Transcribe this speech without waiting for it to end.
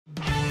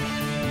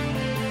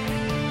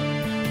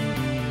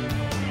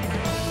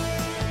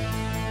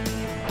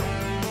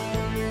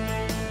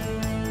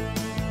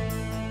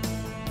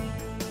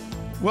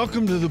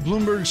Welcome to the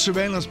Bloomberg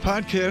Surveillance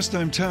Podcast.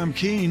 I'm Tom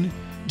Keene.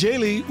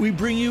 Daily, we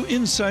bring you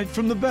insight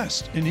from the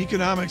best in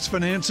economics,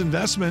 finance,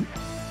 investment,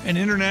 and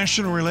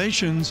international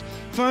relations.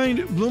 Find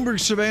Bloomberg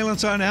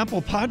Surveillance on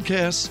Apple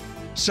Podcasts,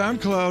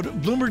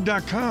 SoundCloud,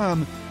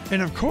 Bloomberg.com,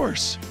 and of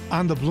course,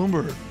 on the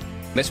Bloomberg.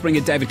 Let's bring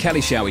in David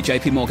Kelly, shall we?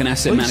 JPM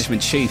Asset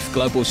Management Chief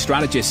Global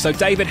Strategist. So,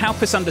 David, help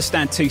us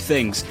understand two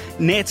things.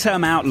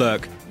 Near-term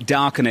outlook,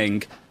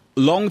 darkening.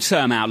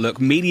 Long-term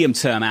outlook,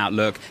 medium-term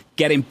outlook,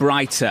 getting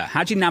brighter.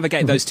 How do you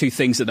navigate those two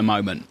things at the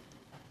moment?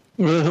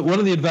 Well, one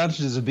of the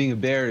advantages of being a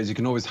bear is you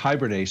can always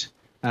hibernate.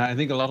 I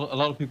think a lot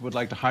of people would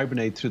like to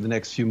hibernate through the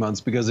next few months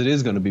because it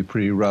is going to be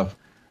pretty rough.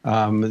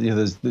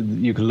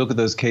 You can look at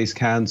those case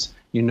counts.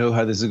 You know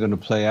how this is going to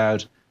play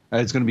out.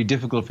 It's going to be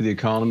difficult for the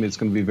economy. It's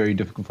going to be very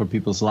difficult for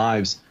people's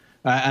lives.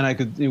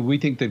 We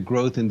think that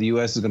growth in the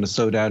U.S. is going to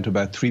slow down to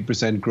about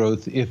 3%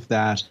 growth, if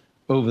that,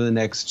 over the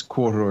next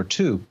quarter or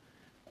two.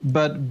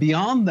 But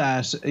beyond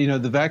that,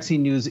 the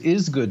vaccine news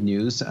is good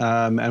news,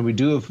 and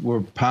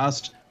we're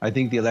past, I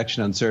think, the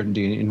election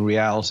uncertainty in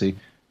reality,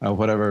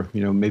 whatever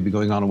may be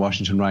going on in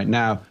Washington right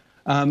now.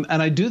 And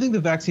I do think the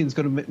vaccine is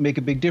going to make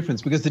a big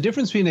difference, because the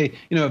difference between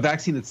a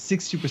vaccine that's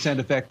 60%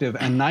 effective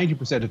and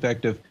 90%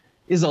 effective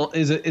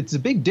it's a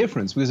big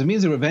difference, because it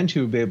means that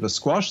eventually we'll be able to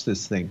squash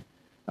this thing.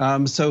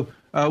 So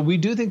we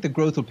do think the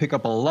growth will pick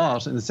up a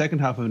lot in the second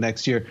half of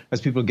next year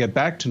as people get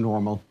back to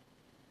normal.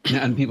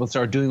 And people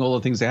start doing all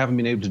the things they haven't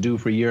been able to do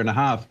for a year and a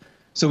half.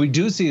 So we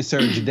do see a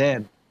surge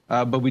then,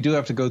 but we do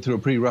have to go through a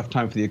pretty rough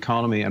time for the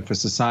economy and for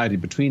society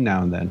between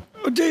now and then.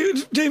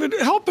 David,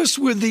 help us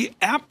with the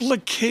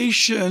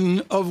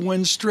application of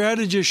when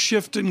strategists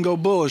shift and go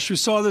bullish. We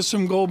saw this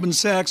from Goldman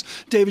Sachs.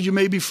 David, you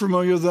may be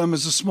familiar with them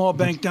as a small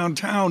bank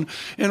downtown.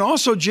 And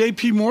also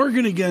JP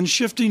Morgan, again,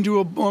 shifting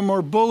to a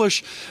more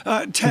bullish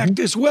tact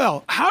as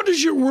well. How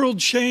does your world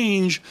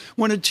change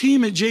when a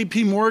team at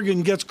JP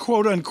Morgan gets,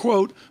 quote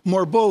unquote,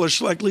 more bullish,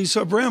 like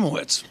Lisa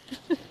Abramowitz?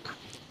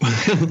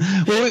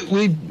 Well,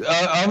 we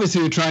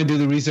obviously we try and do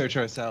the research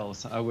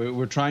ourselves.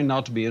 We're trying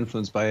not to be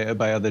influenced by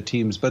other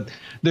teams, but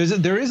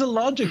there is a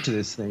logic to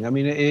this thing. I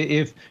mean,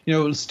 if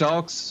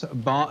stocks,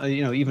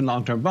 even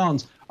long-term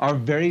bonds are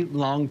very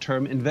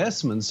long-term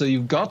investments, so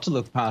you've got to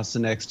look past the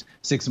next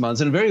 6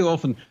 months. And very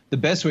often, the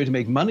best way to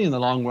make money in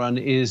the long run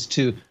is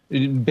to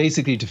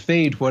basically to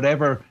fade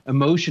whatever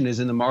emotion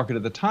is in the market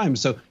at the time.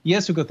 So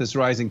yes, we've got this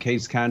rising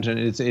case count, and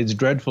it's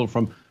dreadful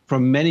from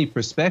many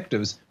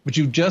perspectives, but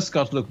you've just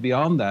got to look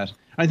beyond that.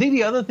 I think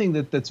the other thing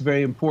that's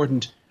very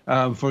important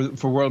for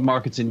world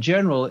markets in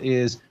general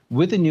is,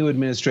 with the new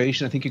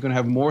administration, I think you're going to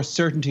have more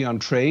certainty on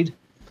trade.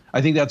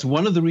 I think that's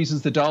one of the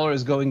reasons the dollar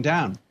is going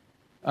down.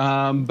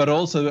 But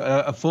also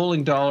a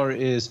falling dollar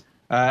is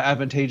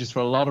advantageous for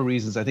a lot of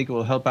reasons. I think it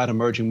will help out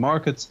emerging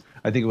markets.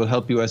 I think it will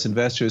help U.S.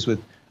 investors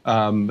with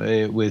foreign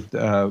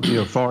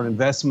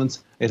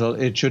investments.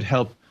 It should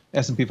help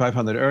S&P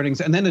 500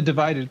 earnings. And then a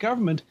divided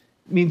government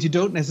means you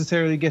don't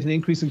necessarily get an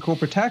increase in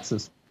corporate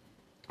taxes.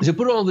 So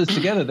put all this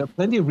together, there are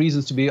plenty of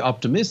reasons to be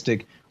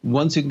optimistic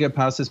once you can get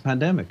past this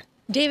pandemic.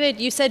 David,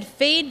 you said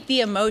fade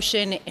the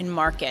emotion in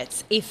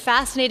markets, a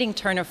fascinating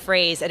turn of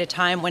phrase at a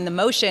time when the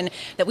motion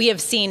that we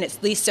have seen,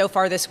 at least so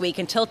far this week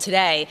until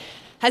today,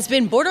 has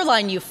been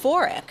borderline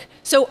euphoric.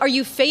 So are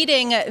you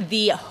fading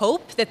the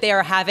hope that they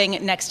are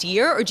having next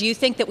year, or do you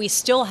think that we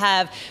still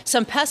have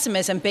some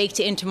pessimism baked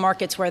into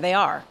markets where they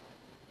are?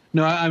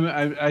 No,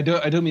 I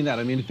don't mean that.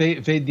 I mean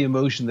fade the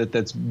emotion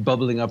that's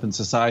bubbling up in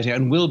society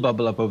and will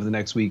bubble up over the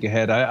next week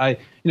ahead.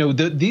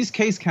 These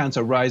case counts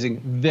are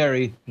rising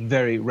very,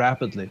 very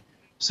rapidly.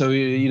 So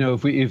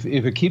if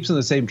it keeps on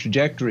the same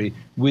trajectory,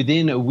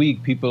 within a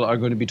week people are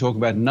going to be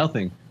talking about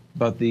nothing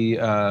but the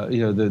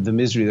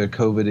misery that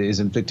COVID is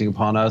inflicting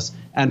upon us,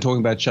 and talking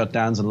about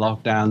shutdowns and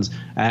lockdowns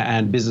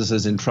and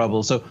businesses in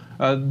trouble. So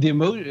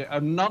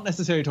I'm not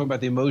necessarily talking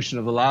about the emotion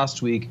of the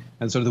last week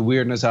and sort of the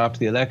weirdness after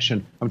the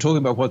election. I'm talking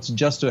about what's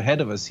just ahead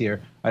of us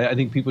here. I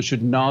think people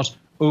should not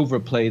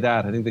overplay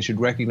that. I think they should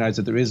recognize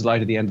that there is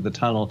light at the end of the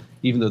tunnel,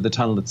 even though the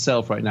tunnel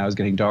itself right now is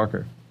getting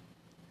darker.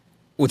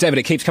 Well, David,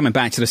 it keeps coming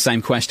back to the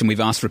same question we've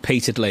asked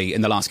repeatedly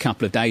in the last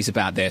couple of days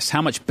about this.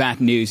 How much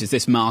bad news is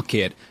this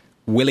market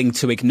willing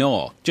to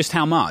ignore? Just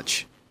how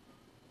much?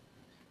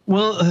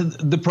 Well,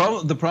 the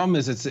problem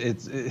is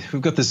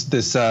we've got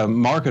this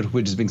market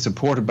which is being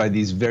supported by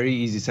these very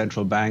easy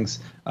central banks.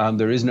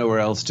 There is nowhere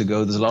else to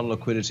go. There's a lot of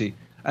liquidity,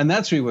 and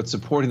that's really what's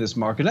supporting this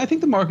market. And I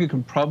think the market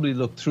can probably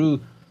look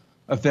through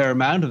a fair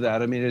amount of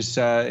that. I mean,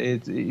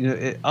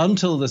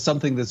 until there's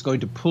something that's going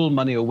to pull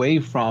money away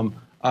from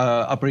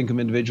upper income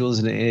individuals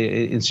and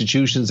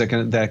institutions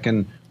that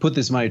can put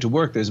this money to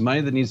work. There's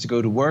money that needs to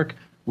go to work.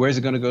 Where's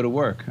it going to go to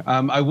work?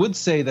 I would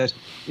say that,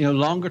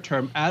 longer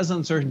term, as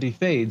uncertainty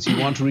fades, you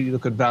want to really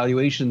look at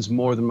valuations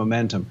more than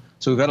momentum.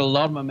 So we've got a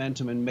lot of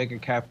momentum in mega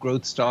cap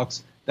growth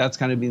stocks. That's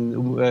kind of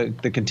been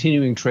the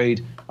continuing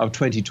trade of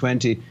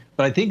 2020.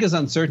 But I think as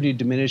uncertainty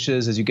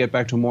diminishes, as you get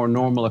back to a more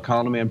normal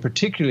economy, and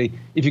particularly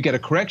if you get a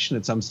correction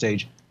at some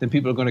stage, then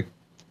people are going to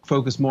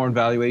focus more on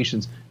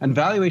valuations. And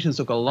valuations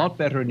look a lot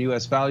better in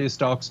U.S. value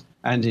stocks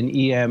and in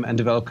EM and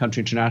developed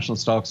country international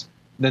stocks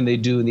than they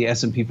do in the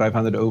S&P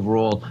 500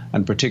 overall,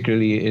 and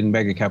particularly in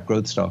mega cap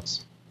growth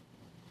stocks.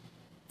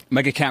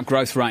 Mega cap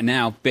growth right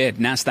now, bid,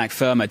 NASDAQ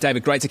firmer.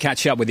 David, great to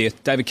catch up with you.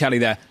 David Kelly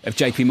there of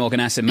JP Morgan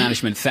Asset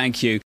Management.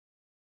 Thank you.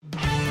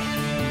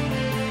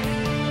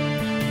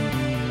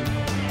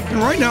 And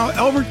right now,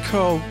 Albert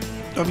Koh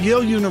of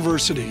Yale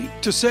University,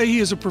 to say he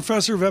is a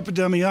professor of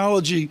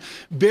epidemiology,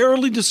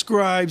 barely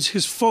describes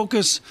his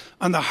focus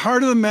on the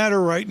heart of the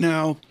matter right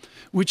now,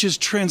 which is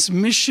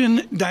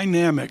transmission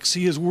dynamics.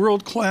 He is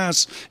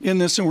world-class in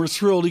this, and we're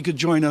thrilled he could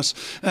join us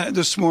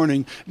this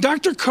morning.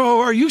 Dr.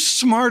 Koh, are you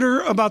smarter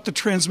about the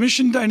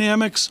transmission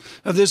dynamics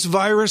of this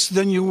virus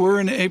than you were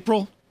in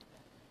April?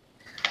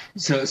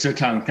 So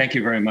Tom, thank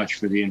you very much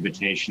for the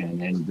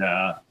invitation.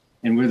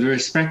 And with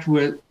respect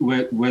to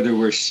whether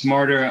we're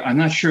smarter, I'm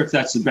not sure if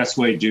that's the best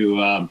way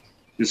to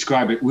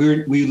describe it.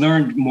 We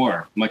learned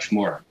much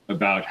more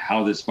about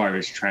how this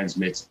virus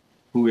transmits,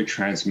 who it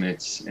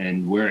transmits,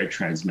 and where it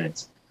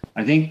transmits.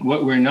 I think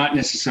what we're not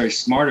necessarily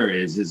smarter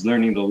is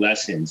learning the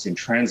lessons and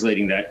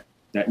translating that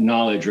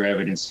knowledge or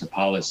evidence to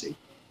policy.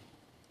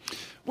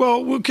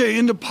 Well, okay,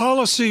 into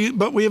policy,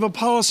 but we have a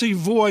policy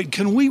void.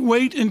 Can we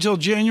wait until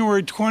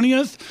January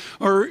 20th?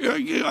 Or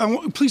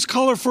please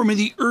color for me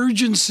the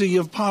urgency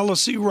of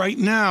policy right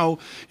now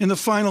in the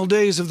final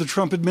days of the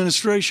Trump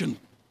administration.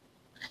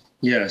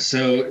 Yeah,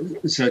 so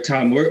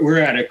Tom, we're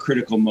at a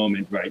critical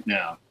moment right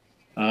now,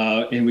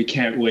 and we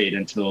can't wait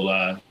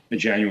until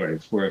January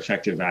for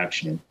effective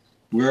action.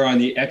 We're on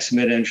the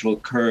exponential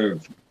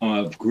curve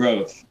of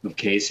growth of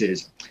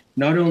cases,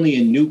 not only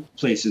in new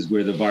places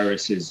where the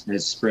virus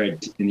has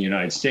spread in the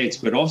United States,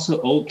 but also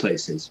old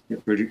places.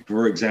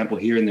 For example,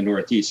 here in the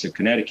northeast of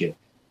Connecticut,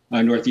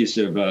 northeast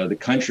of the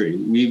country,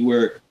 we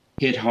were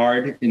hit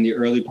hard in the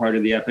early part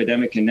of the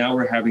epidemic, and now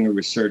we're having a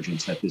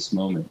resurgence at this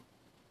moment.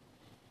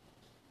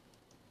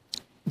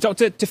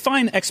 Doctor,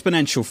 define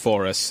exponential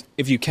for us,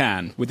 if you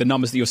can, with the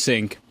numbers that you're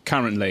seeing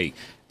currently,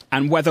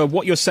 and whether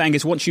what you're saying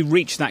is once you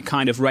reach that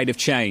kind of rate of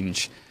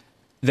change,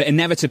 that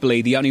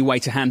inevitably the only way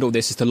to handle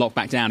this is to lock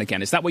back down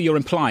again. Is that what you're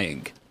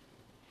implying?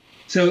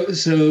 So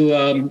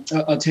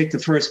I'll take the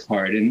first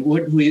part. And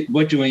what do we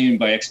mean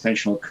by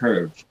exponential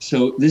curve?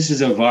 So this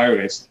is a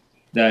virus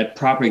that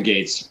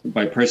propagates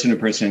by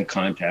person-to-person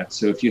contact.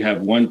 So if you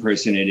have one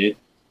person in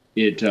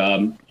it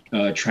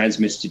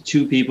transmits to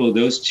two people.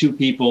 Those two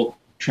people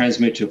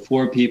transmit to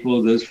four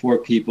people. Those four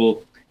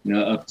people,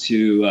 up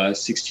to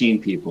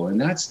 16 people. And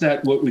that's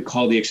what we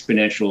call the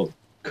exponential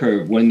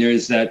curve, when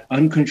there's that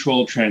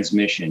uncontrolled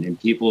transmission and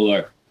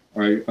people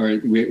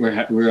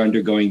we're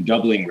undergoing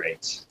doubling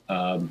rates.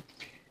 What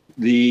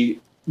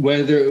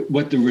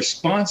the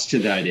response to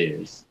that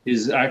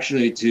is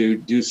actually to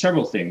do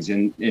several things.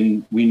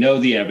 And we know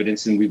the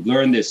evidence, and we've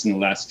learned this in the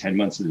last 10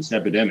 months of this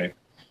epidemic.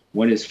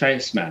 One is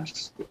face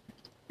masks,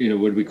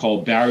 what we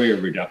call barrier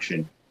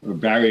reduction or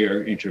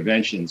barrier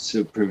interventions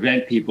to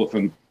prevent people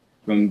from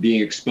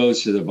being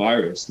exposed to the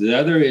virus. The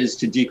other is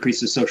to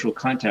decrease the social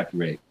contact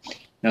rate.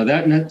 Now,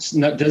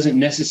 that doesn't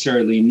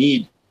necessarily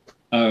need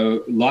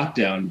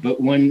lockdown,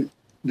 but when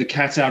the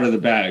cat's out of the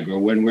bag or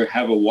when we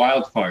have a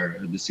wildfire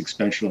of this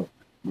exponential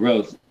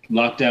growth,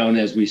 lockdown,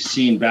 as we've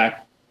seen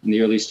back in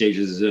the early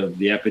stages of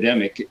the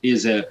epidemic,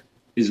 is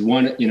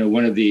one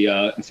of the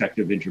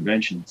effective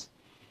interventions.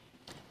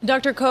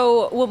 Dr.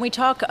 Koh, when we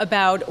talk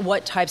about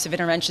what types of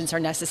interventions are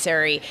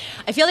necessary,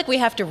 I feel like we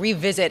have to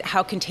revisit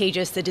how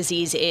contagious the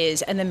disease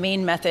is and the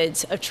main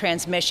methods of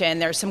transmission.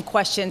 There's some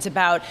questions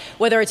about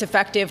whether it's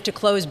effective to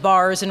close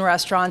bars and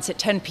restaurants at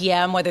 10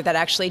 p.m., whether that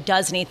actually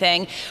does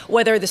anything,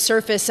 whether the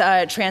surface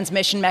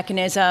transmission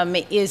mechanism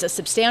is a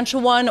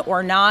substantial one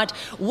or not.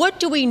 What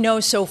do we know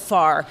so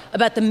far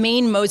about the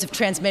main modes of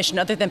transmission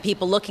other than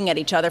people looking at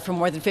each other for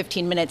more than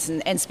 15 minutes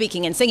and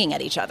speaking and singing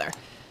at each other?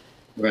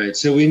 Right.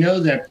 So we know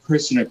that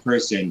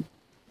person-to-person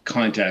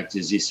contact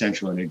is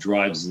essential, and it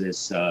drives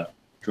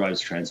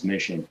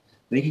transmission.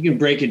 I think you can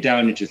break it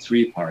down into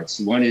three parts.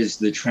 One is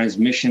the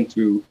transmission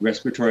through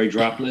respiratory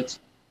droplets.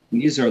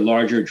 And these are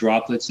larger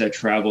droplets that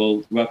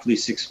travel roughly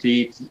 6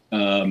 feet.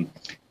 And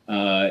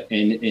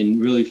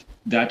really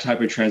that type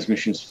of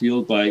transmission is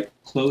fueled by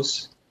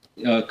close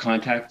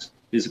contact,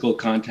 physical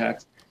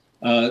contact.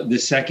 The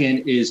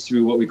second is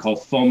through what we call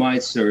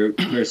fomites, or a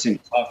person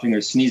coughing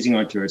or sneezing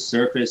onto a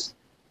surface.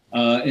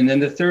 And then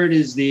the third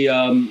is the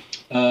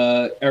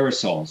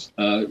aerosols.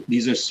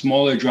 These are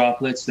smaller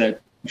droplets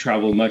that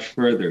travel much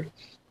further.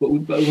 But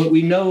what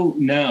we know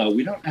now,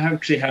 we don't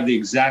actually have the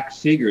exact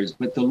figures,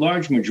 but the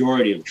large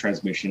majority of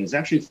transmission is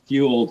actually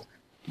fueled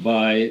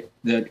by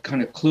the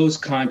kind of close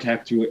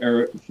contact through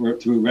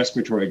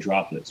respiratory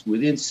droplets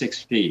within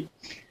 6 feet.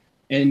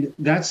 And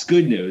that's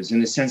good news in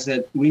the sense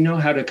that we know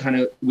how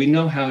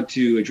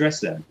to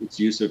address that. It's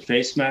use of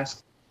face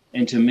masks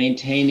and to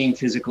maintaining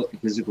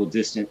physical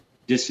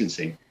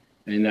distancing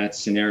in that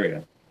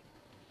scenario.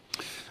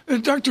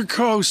 Dr.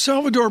 Koh,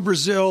 Salvador,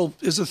 Brazil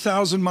is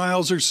 1,000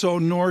 miles or so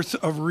north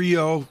of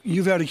Rio.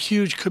 You've had a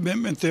huge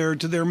commitment there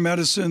to their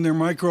medicine, their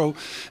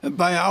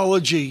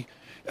microbiology.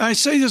 I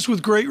say this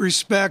with great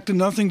respect and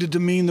nothing to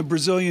demean the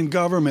Brazilian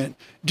government.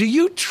 Do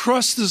you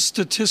trust the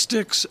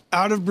statistics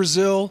out of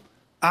Brazil,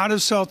 out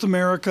of South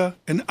America,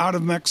 and out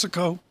of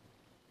Mexico?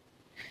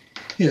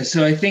 Yeah,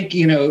 so I think,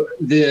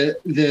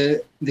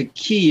 the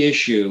key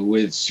issue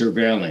with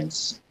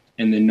surveillance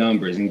and the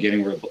numbers and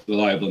getting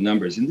reliable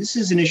numbers, and this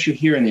is an issue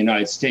here in the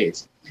United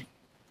States,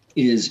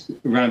 is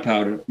ramp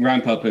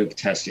up of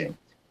testing,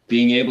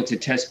 being able to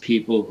test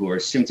people who are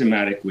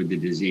symptomatic with the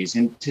disease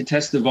and to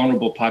test the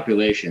vulnerable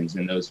populations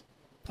in those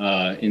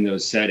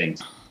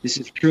settings. This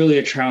is purely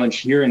a challenge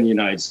here in the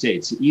United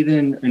States,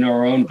 even in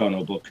our own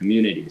vulnerable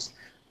communities.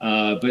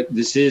 But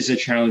this is a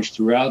challenge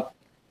throughout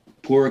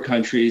poorer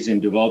countries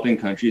and developing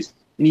countries,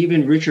 and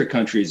even richer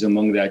countries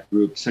among that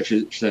group, such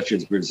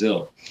as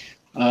Brazil.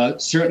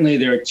 Certainly,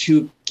 there are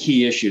two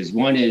key issues.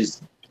 One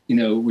is,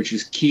 which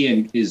is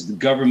key, is the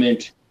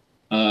government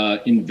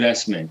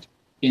investment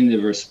in the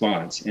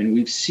response. And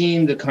we've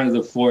seen the kind of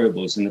the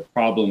foibles and the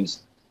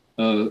problems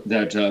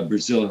that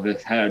Brazil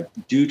has had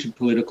due to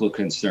political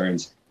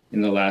concerns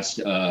in the last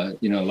 8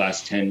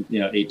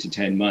 to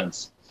 10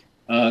 months.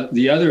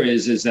 The other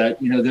is that,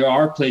 there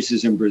are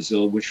places in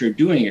Brazil which are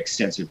doing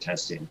extensive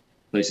testing,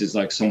 places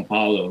like São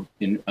Paulo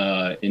in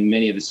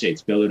many of the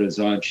states, Belo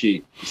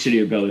Horizonte, the city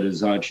of Belo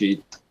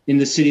Horizonte, in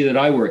the city that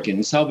I work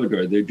in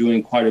Salvador, they're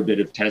doing quite a bit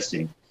of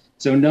testing.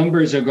 So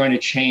numbers are going to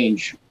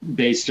change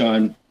based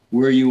on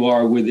where you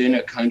are within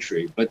a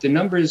country. But the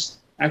numbers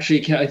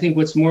actually, I think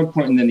what's more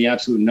important than the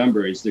absolute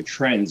number is the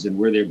trends and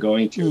where they're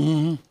going to.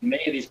 Mm-hmm.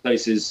 Many of these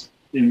places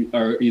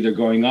are either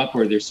going up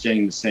or they're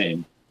staying the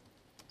same.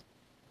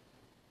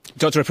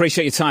 Doctor,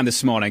 appreciate your time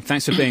this morning.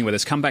 Thanks for being with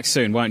us. Come back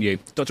soon, won't you?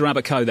 Dr.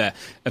 Albert Coe there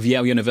of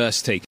Yale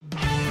University.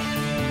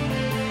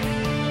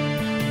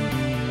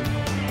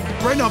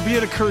 Right now,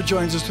 Beata Kerr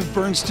joins us with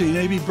Bernstein,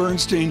 A.B.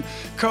 Bernstein,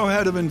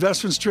 co-head of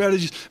investment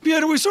strategies.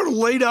 Beata, we sort of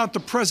laid out the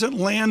present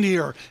land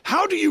here.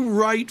 How do you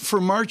write for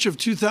March of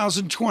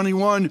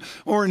 2021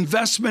 or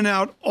investment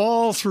out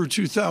all through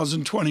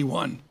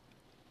 2021?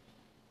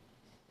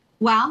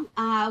 Well,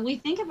 we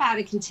think about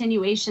a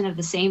continuation of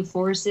the same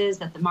forces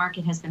that the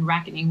market has been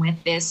reckoning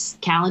with this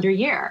calendar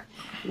year,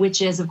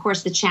 which is, of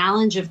course, the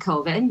challenge of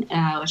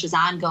COVID, which is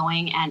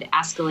ongoing and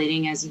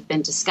escalating, as you've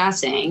been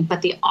discussing.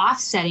 But the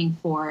offsetting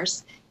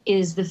force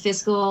is the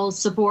fiscal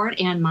support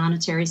and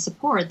monetary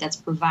support that's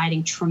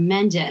providing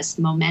tremendous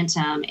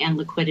momentum and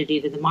liquidity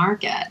to the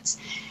markets.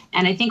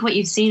 And I think what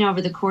you've seen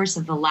over the course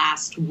of the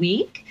last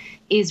week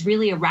is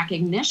really a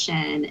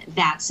recognition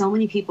that so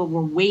many people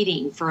were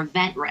waiting for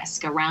event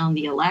risk around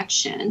the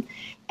election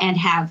and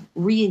have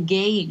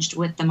re-engaged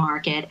with the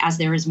market as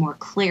there is more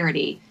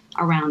clarity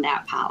around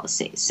that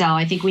policy. So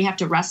I think we have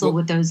to wrestle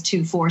with those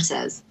two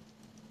forces.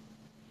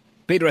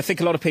 Peter, I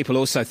think a lot of people are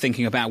also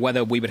thinking about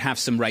whether we would have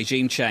some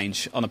regime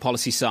change on the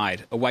policy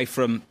side, away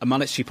from a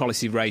monetary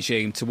policy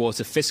regime towards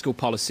a fiscal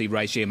policy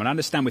regime. And I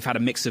understand we've had a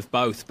mix of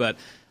both, but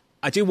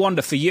I do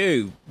wonder for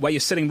you, where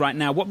you're sitting right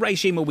now, what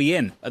regime are we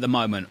in at the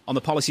moment on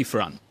the policy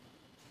front?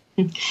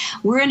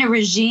 We're in a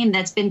regime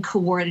that's been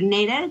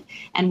coordinated,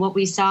 and what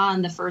we saw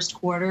in the first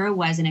quarter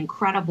was an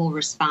incredible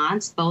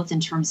response, both in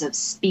terms of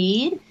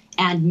speed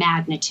and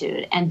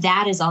magnitude. And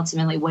that is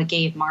ultimately what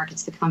gave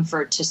markets the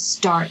comfort to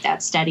start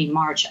that steady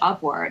march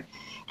upward.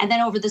 And then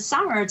over the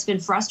summer, it's been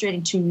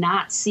frustrating to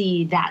not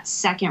see that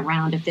second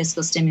round of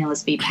fiscal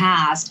stimulus be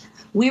passed.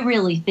 We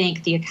really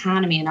think the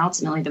economy and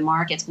ultimately the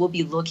markets will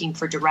be looking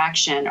for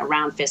direction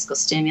around fiscal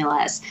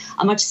stimulus,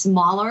 a much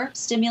smaller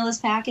stimulus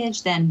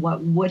package than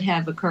what would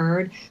have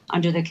occurred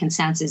under the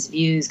consensus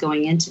views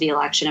going into the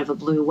election of a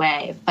blue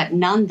wave. But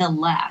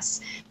nonetheless,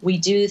 we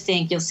do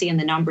think you'll see in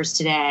the numbers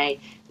today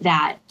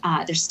that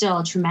there's still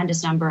a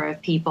tremendous number of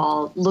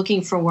people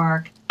looking for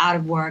work, out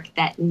of work,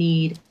 that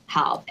need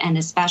help. And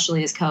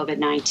especially as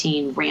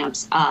COVID-19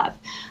 ramps up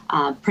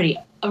pretty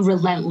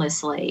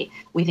relentlessly,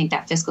 we think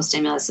that fiscal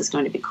stimulus is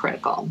going to be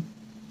critical.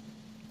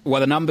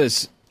 Well, the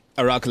numbers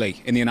are ugly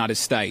in the United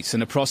States,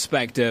 and the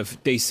prospect of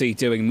DC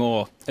doing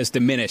more has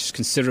diminished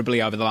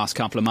considerably over the last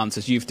couple of months,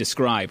 as you've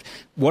described.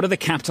 What are the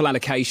capital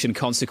allocation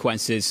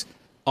consequences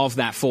of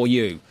that for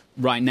you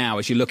right now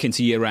as you look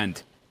into year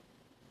end?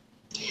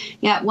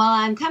 Yeah, well,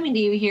 I'm coming to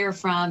you here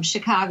from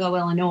Chicago,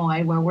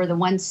 Illinois, where we're the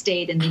one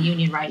state in the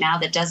union right now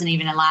that doesn't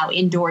even allow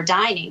indoor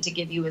dining, to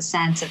give you a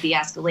sense of the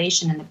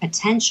escalation and the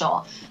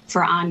potential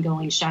for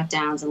ongoing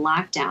shutdowns and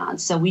lockdowns.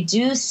 So we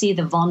do see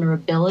the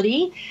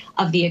vulnerability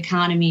of the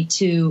economy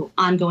to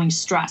ongoing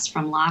stress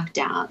from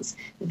lockdowns.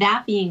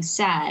 That being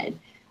said,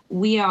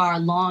 we are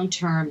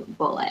long-term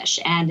bullish.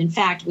 And in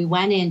fact, we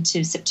went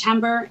into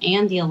September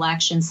and the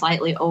election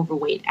slightly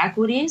overweight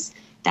equities.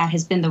 That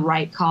has been the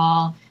right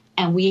call.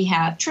 And we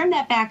have trimmed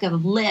that back a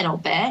little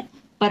bit,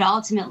 but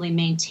ultimately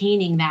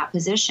maintaining that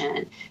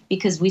position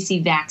because we see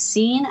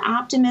vaccine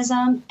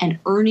optimism and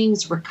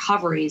earnings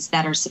recoveries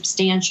that are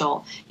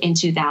substantial in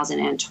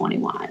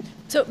 2021.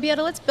 So,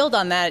 Beata, let's build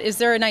on that. Is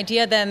there an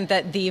idea then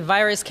that the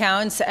virus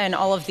counts and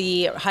all of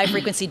the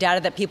high-frequency data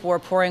that people were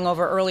poring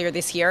over earlier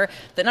this year,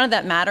 that none of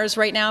that matters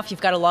right now if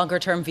you've got a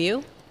longer-term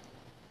view?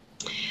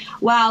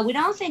 Well, we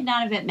don't think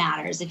none of it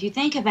matters. If you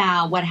think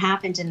about what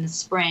happened in the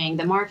spring,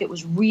 the market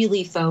was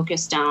really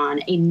focused on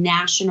a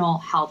national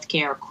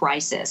healthcare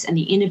crisis and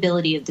the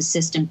inability of the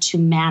system to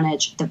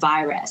manage the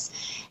virus.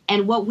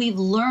 And what we've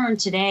learned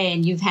today,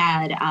 and you've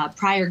had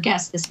prior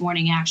guests this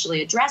morning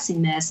actually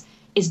addressing this,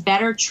 is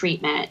better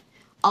treatment,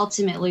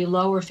 ultimately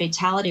lower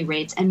fatality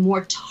rates, and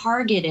more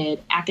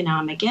targeted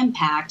economic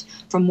impact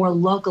from more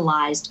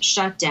localized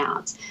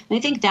shutdowns. And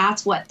I think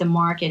that's what the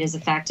market is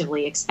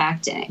effectively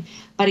expecting.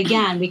 But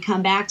again, we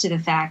come back to the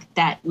fact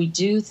that we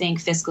do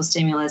think fiscal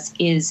stimulus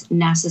is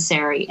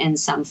necessary in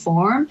some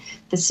form.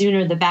 The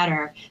sooner the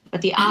better.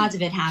 But the odds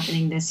of it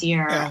happening this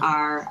year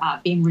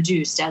are being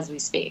reduced as we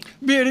speak.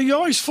 Beata, you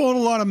always fold a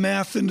lot of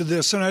math into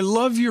this, and I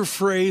love your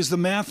phrase, the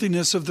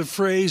mathiness of the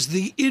phrase,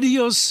 the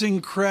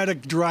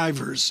idiosyncratic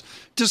drivers.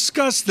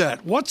 Discuss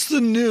that. What's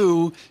the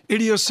new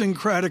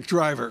idiosyncratic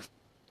driver?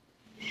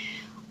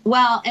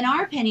 Well, in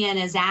our opinion,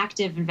 as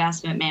active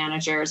investment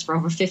managers for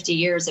over 50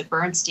 years at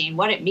Bernstein,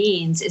 what it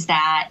means is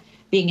that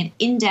being an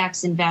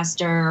index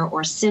investor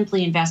or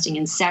simply investing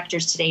in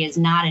sectors today is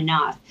not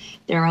enough.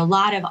 There are a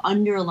lot of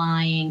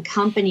underlying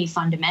company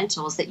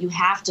fundamentals that you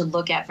have to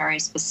look at very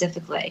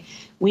specifically.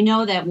 We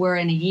know that we're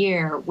in a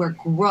year where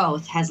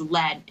growth has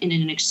led in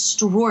an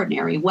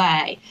extraordinary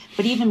way,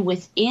 but even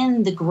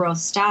within the growth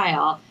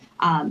style,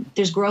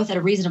 there's growth at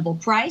a reasonable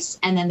price,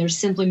 and then there's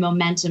simply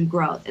momentum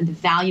growth, and the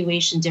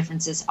valuation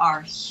differences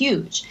are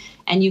huge.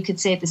 And you could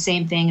say the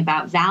same thing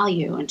about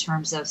value in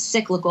terms of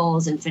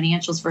cyclicals and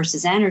financials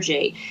versus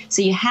energy.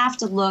 So you have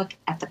to look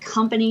at the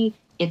company,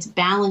 its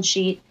balance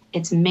sheet,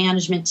 its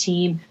management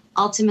team.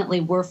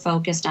 Ultimately, we're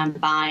focused on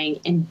buying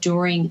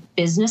enduring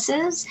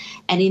businesses.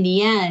 And in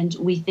the end,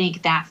 we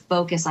think that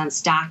focus on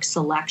stock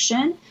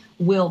selection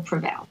will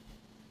prevail.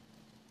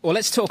 Well,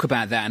 let's talk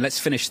about that and let's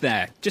finish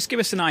there. Just give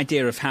us an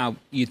idea of how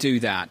you do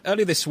that.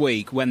 Earlier this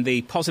week, when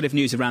the positive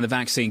news around the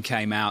vaccine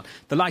came out,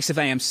 the likes of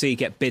AMC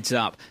get bids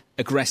up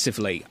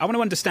aggressively. I want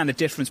to understand the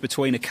difference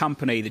between a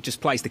company that just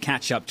plays the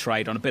catch-up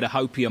trade on a bit of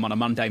hopium on a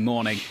Monday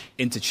morning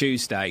into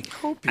Tuesday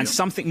and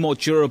something more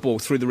durable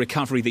through the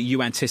recovery that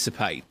you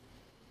anticipate.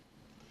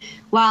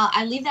 Well,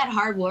 I leave that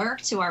hard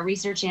work to our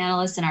research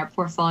analysts and our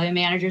portfolio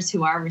managers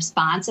who are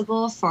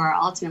responsible for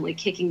ultimately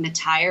kicking the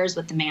tires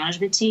with the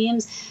management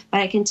teams.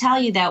 But I can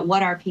tell you that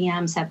what our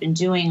PMs have been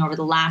doing over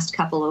the last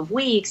couple of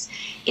weeks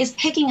is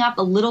picking up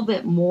a little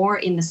bit more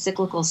in the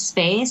cyclical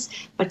space.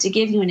 But to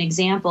give you an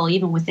example,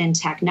 even within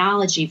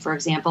technology, for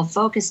example,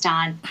 focused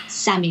on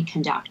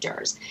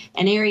semiconductors,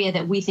 an area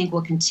that we think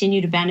will continue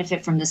to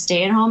benefit from the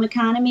stay-at-home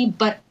economy,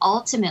 but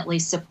ultimately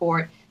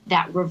support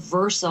that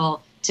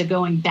reversal to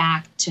going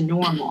back to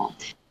normal.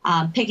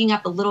 Picking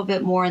up a little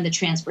bit more in the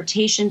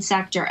transportation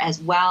sector as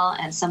well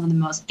as some of the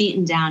most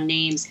beaten down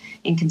names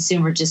in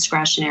consumer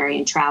discretionary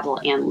and travel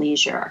and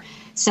leisure.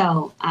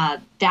 So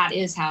that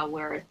is how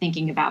we're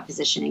thinking about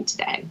positioning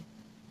today.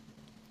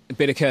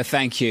 Beata,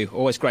 thank you.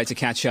 Always great to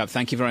catch up.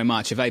 Thank you very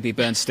much. Of AB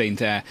Bernstein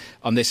there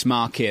on this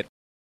market.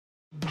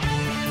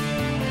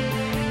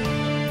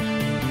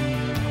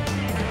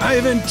 I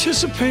have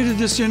anticipated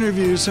this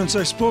interview since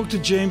I spoke to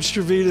James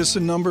Stavridis a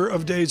number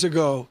of days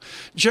ago.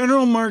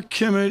 General Mark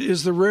Kimmett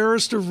is the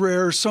rarest of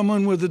rare,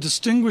 someone with a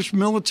distinguished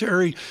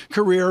military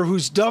career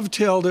who's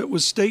dovetailed it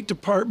with State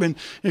Department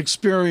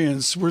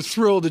experience. We're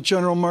thrilled that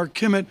General Mark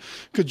Kimmett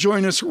could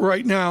join us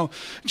right now.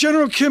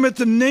 General Kimmett,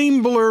 the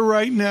name blur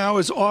right now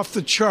is off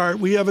the chart.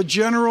 We have a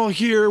general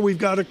here, we've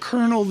got a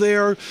colonel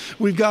there,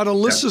 we've got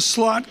Alyssa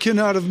Slotkin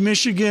out of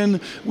Michigan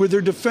with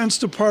her Defense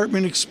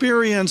Department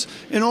experience,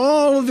 and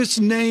all of its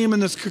names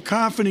and this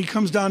cacophony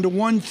comes down to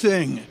one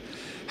thing.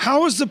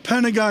 How is the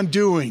Pentagon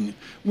doing?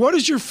 What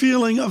is your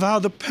feeling of how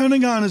the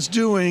Pentagon is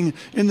doing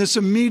in this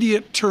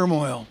immediate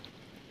turmoil?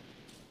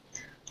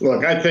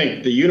 Look, I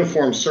think the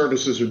uniformed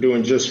services are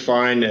doing just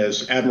fine,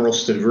 as Admiral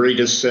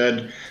Stavridis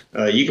said.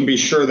 You can be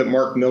sure that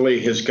Mark Milley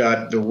has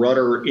got the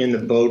rudder in the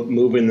boat,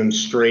 moving them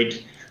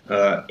straight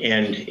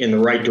and in the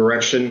right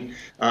direction.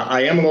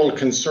 I am a little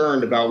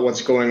concerned about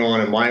what's going on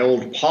in my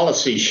old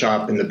policy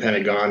shop in the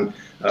Pentagon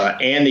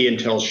and the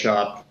Intel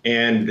shop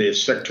and the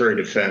Secretary of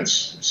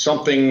Defense.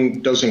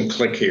 Something doesn't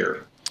click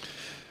here.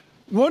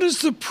 What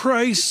is the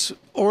price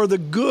or the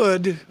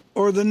good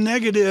or the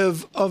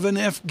negative of an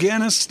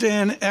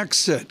Afghanistan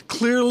exit?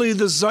 Clearly,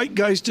 the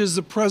zeitgeist is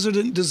the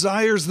president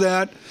desires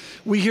that.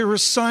 We hear a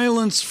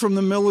silence from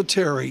the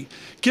military.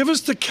 Give us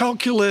the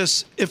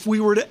calculus if we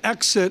were to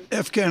exit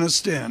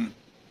Afghanistan.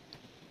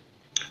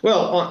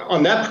 Well,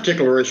 on that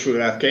particular issue of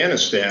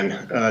Afghanistan,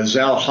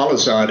 Zal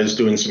Khalilzad is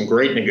doing some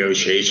great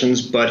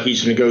negotiations, but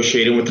he's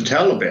negotiating with the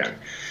Taliban.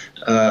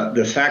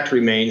 The fact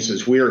remains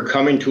is we are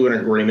coming to an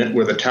agreement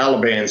where the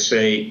Taliban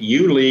say,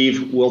 you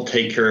leave, we'll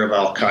take care of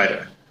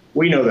al-Qaeda.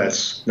 We know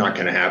that's not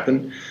going to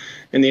happen.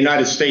 And the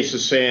United States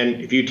is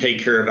saying, if you take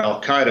care of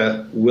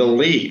al-Qaeda, we'll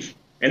leave.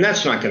 And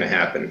that's not going to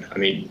happen. I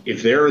mean,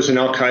 if there is an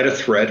al-Qaeda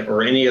threat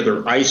or any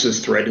other ISIS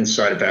threat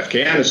inside of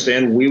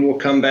Afghanistan, we will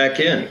come back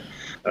in.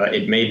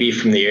 It may be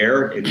from the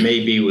air. It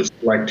may be with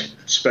select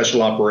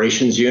special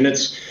operations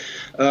units.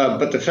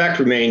 But the fact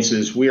remains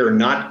is we are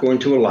not going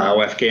to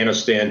allow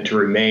Afghanistan to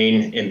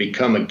remain and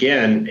become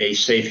again a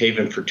safe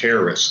haven for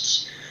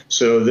terrorists.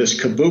 So this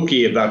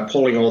kabuki about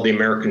pulling all the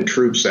American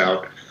troops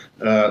out,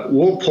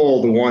 we'll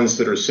pull the ones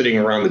that are sitting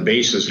around the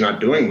bases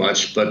not doing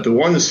much, but the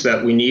ones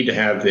that we need to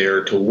have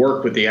there to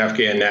work with the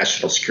Afghan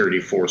National Security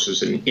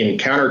Forces in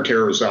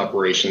counterterrorist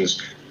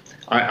operations,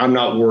 I'm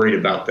not worried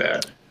about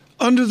that.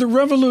 Under the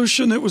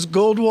revolution, it was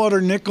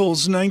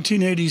Goldwater-Nichols,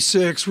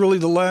 1986, really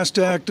the last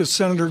act of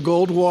Senator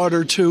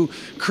Goldwater to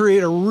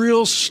create a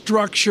real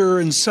structure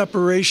and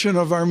separation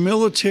of our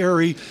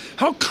military.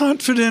 How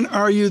confident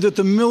are you that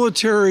the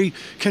military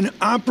can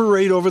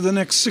operate over the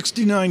next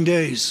 69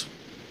 days?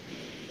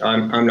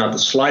 I'm not the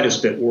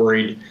slightest bit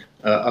worried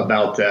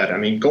about that. I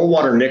mean,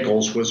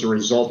 Goldwater-Nichols was a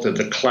result of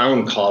the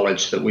clown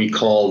college that we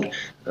called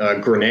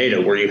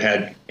Grenada, where you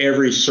had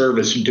every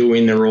service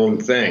doing their own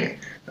thing.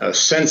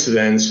 Since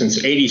then,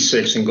 since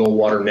 86 in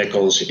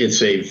Goldwater-Nichols,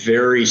 it's a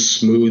very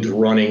smooth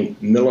running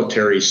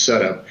military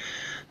setup,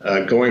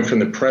 going from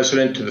the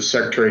president to the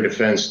Secretary of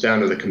Defense down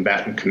to the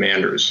combatant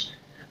commanders.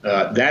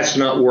 That's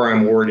not where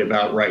I'm worried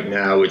about right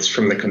now. It's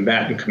from the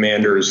combatant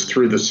commanders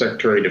through the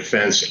Secretary of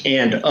Defense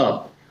and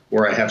up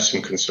where I have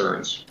some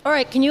concerns. All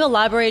right. Can you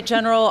elaborate,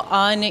 General,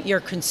 on your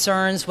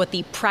concerns, what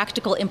the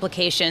practical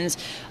implications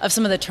of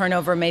some of the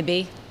turnover may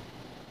be?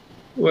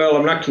 Well,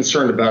 I'm not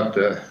concerned about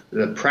the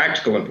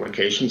practical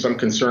implications. I'm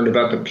concerned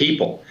about the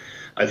people.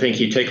 I think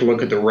you take a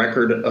look at the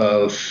record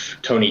of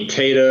Tony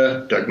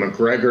Tata, Doug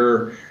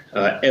McGregor,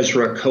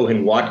 Ezra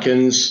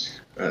Cohen-Watkins,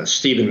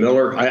 Stephen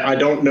Miller. I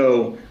don't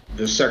know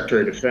the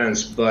Secretary of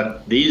Defense,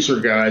 but these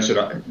are guys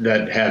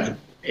that have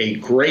a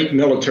great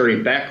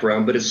military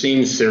background, but it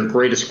seems their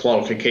greatest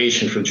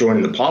qualification for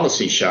joining the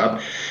policy shop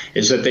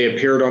is that they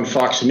appeared on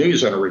Fox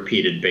News on a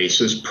repeated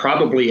basis,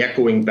 probably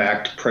echoing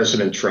back to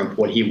President Trump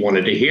what he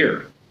wanted to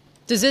hear.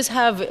 Does this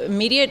have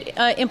immediate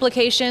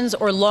implications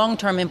or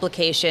long-term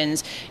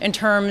implications in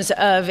terms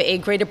of a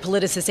greater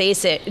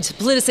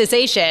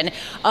politicization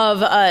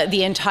of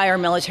the entire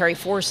military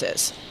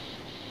forces?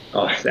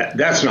 Oh,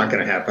 that's not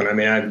going to happen. I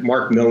mean,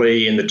 Mark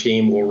Milley and the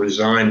team will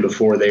resign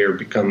before they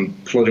become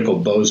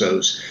political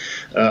bozos.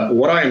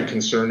 What I am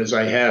concerned is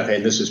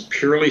and this is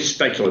purely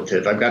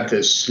speculative, I've got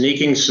this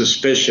sneaking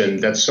suspicion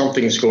that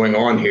something's going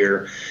on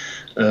here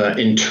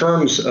in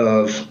terms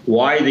of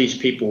why these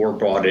people were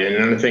brought in.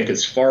 And I think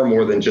it's far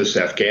more than just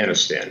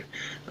Afghanistan.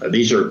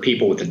 These are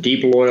people with a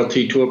deep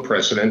loyalty to a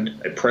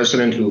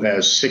president who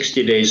has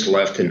 60 days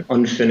left in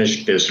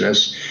unfinished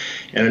business.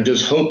 And I'm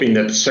just hoping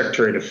that the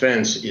Secretary of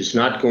Defense is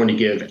not going to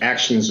give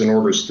actions and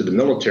orders to the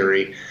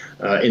military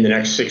in the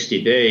next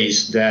 60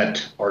 days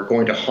that are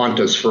going to haunt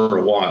us for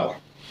a while.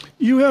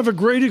 You have a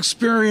great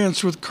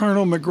experience with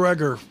Colonel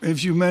McGregor.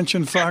 As you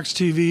mentioned Fox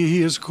TV,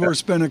 he has, of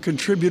course, been a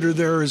contributor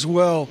there as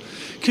well.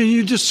 Can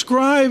you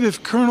describe,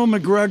 if Colonel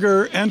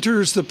McGregor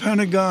enters the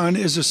Pentagon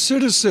as a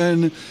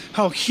citizen,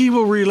 how he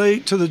will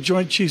relate to the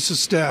Joint Chiefs of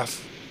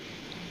Staff?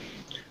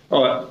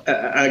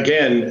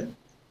 Again,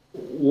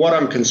 what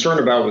I'm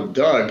concerned about with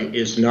Doug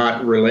is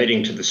not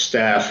relating to the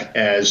staff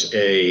as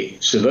a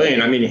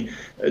civilian. I mean,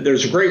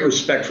 there's a great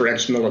respect for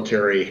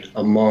ex-military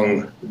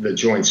among the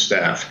Joint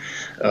Staff.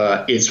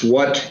 It's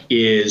what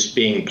is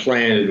being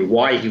planned and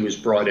why he was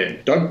brought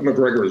in. Doug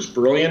McGregor is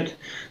brilliant,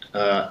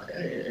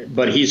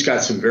 but he's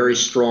got some very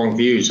strong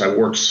views. I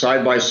worked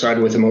side by side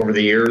with him over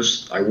the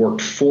years. I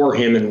worked for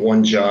him in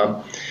one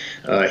job.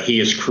 He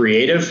is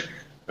creative.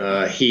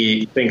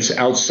 He thinks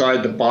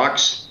outside the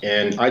box,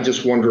 and I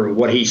just wonder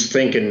what he's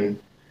thinking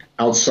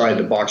outside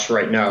the box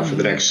right now for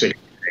the next 60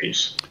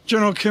 days.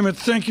 General Kimmitt,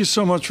 thank you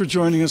so much for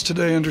joining us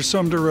today. Under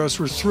some duress,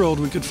 we're thrilled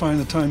we could find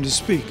the time to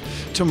speak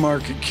to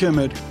Mark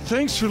Kimmitt.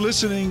 Thanks for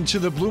listening to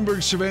the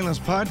Bloomberg Surveillance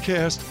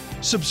Podcast.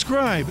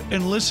 Subscribe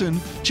and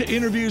listen to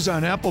interviews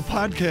on Apple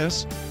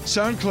Podcasts,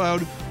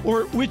 SoundCloud,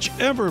 or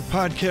whichever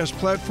podcast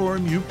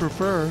platform you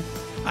prefer.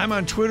 I'm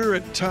on Twitter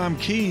at Tom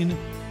Keene.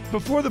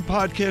 Before the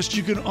podcast,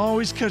 you can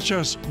always catch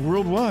us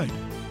worldwide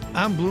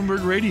on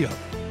Bloomberg Radio.